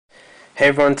Hey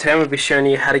everyone, today I'm going to be showing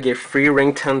you how to get free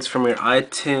ringtones from your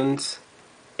iTunes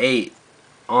 8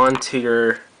 onto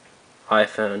your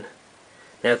iPhone.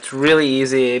 Now it's really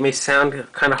easy. It may sound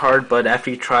kind of hard, but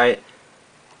after you try it,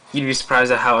 you'd be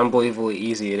surprised at how unbelievably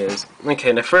easy it is.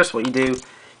 Okay, now first what you do,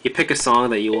 you pick a song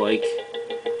that you like,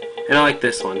 and I like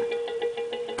this one.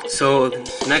 So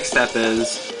next step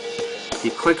is,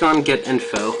 you click on Get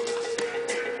Info,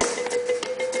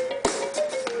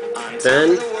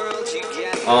 then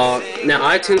now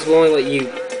iTunes will only let you,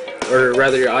 or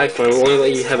rather your iPhone will only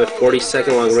let you have a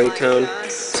 40-second long ringtone.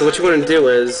 So what you want to do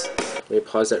is, let me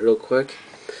pause that real quick.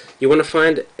 You want to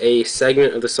find a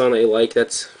segment of the song that you like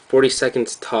that's 40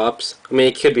 seconds tops. I mean,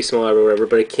 it could be smaller or whatever,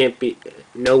 but it can't be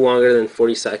no longer than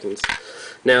 40 seconds.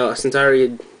 Now, since I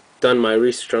already done my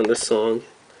research on this song,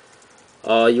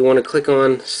 you want to click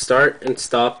on Start and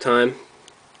Stop Time.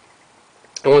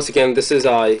 And once again, this is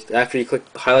after you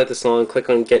highlight the song, click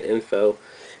on Get Info.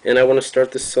 And I want to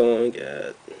start the song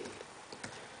at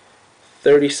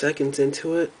 30 seconds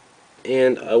into it,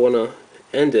 and I want to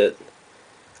end it,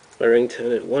 my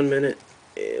ringtone, at 1 minute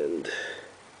and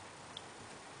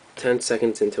 10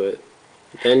 seconds into it.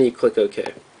 Then you click OK.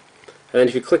 And then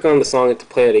if you click on the song to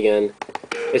play it again,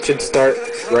 it should start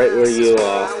right where you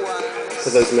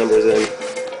put those numbers in.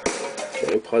 Okay,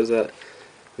 let me pause that.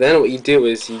 Then what you do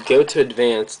is you go to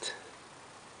Advanced,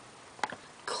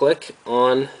 click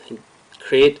on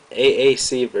Create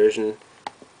AAC version,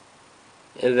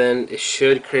 and then it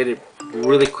should create it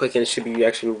really quick, and it should be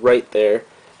actually right there.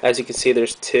 As you can see,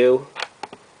 there's two,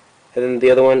 and then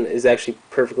the other one is actually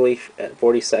perfectly at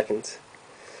 40 seconds.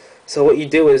 So what you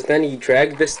do is then you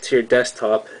drag this to your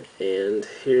desktop, and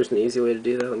here's an easy way to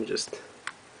do that. Let me just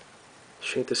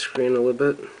shrink the screen a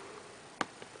little bit.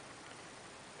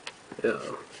 Yeah.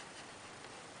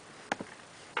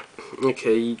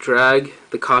 Okay, you drag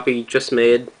the copy you just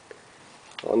made.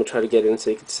 Let me try to get in so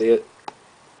you can see it,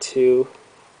 to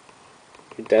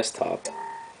your desktop.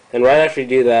 And right after you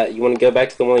do that, you want to go back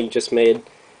to the one you just made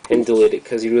and delete it,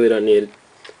 because you really don't need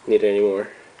it anymore.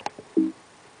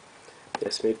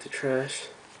 Let's move to trash.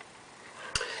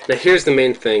 Now here's the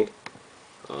main thing.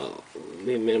 Let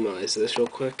me minimize this real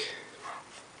quick.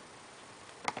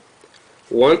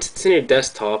 Once it's in your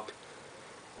desktop,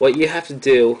 what you have to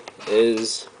do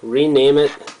is rename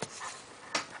it.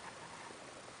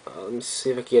 Let me see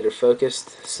if I can get it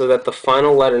focused, so that the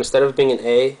final letter, instead of being an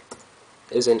A,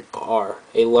 is an R,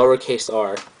 a lowercase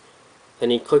r. Then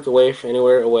you click away from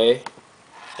anywhere away,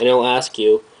 and it'll ask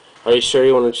you, are you sure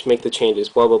you want to make the changes,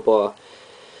 blah blah blah.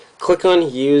 Click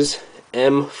on Use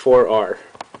M4R.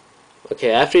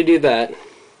 Okay, after you do that,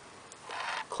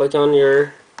 click on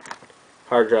your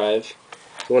hard drive.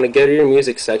 You want to go to your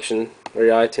music section, or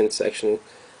your iTunes section.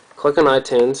 Click on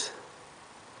iTunes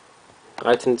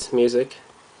Music,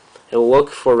 and look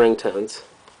for ringtones.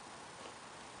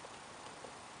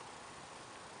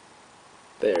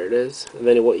 There it is. And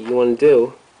then what you want to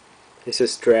do is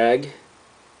just drag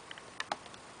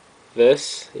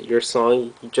this, your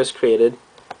song you just created,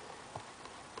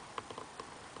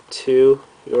 to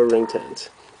your ringtones.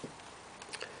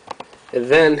 And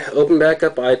then open back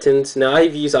up iTunes. Now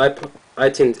I've used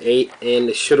iTunes 8, and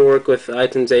it should work with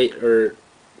iTunes 8 or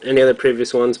any other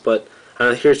previous ones, but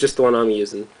here's just the one I'm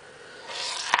using.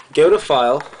 Go to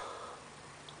File,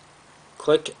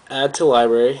 click Add to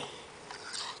Library.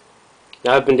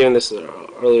 Now I've been doing this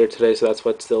earlier today, so that's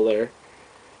what's still there.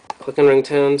 Click on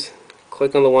Ringtones,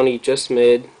 click on the one you just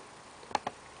made,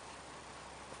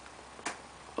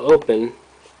 open,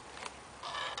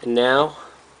 and now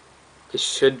it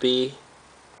should be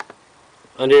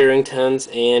under your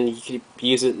ringtones, and you can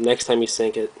use it next time you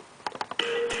sync it.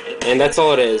 And that's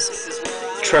all it is.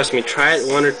 Trust me, try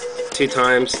it 1 or 2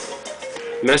 times,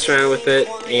 mess around with it,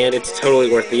 and it's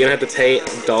totally worth it. You don't have to pay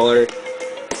 $1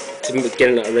 to get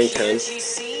a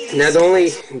ringtone. Now the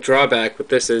only drawback with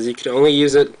this is you can only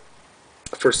use it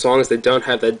for songs that don't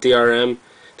have that DRM,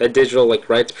 that digital like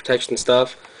rights protection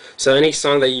stuff. So any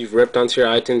song that you've ripped onto your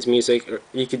iTunes Music, or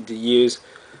you could use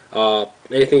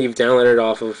anything you've downloaded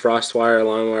off of FrostWire,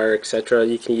 LimeWire, etc.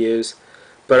 you can use.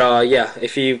 But yeah,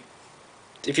 if you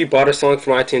bought a song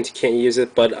from iTunes, you can't use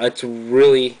it, but it's a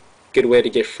really good way to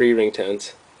get free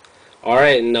ringtones.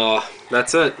 Alright, and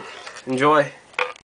that's it. Enjoy.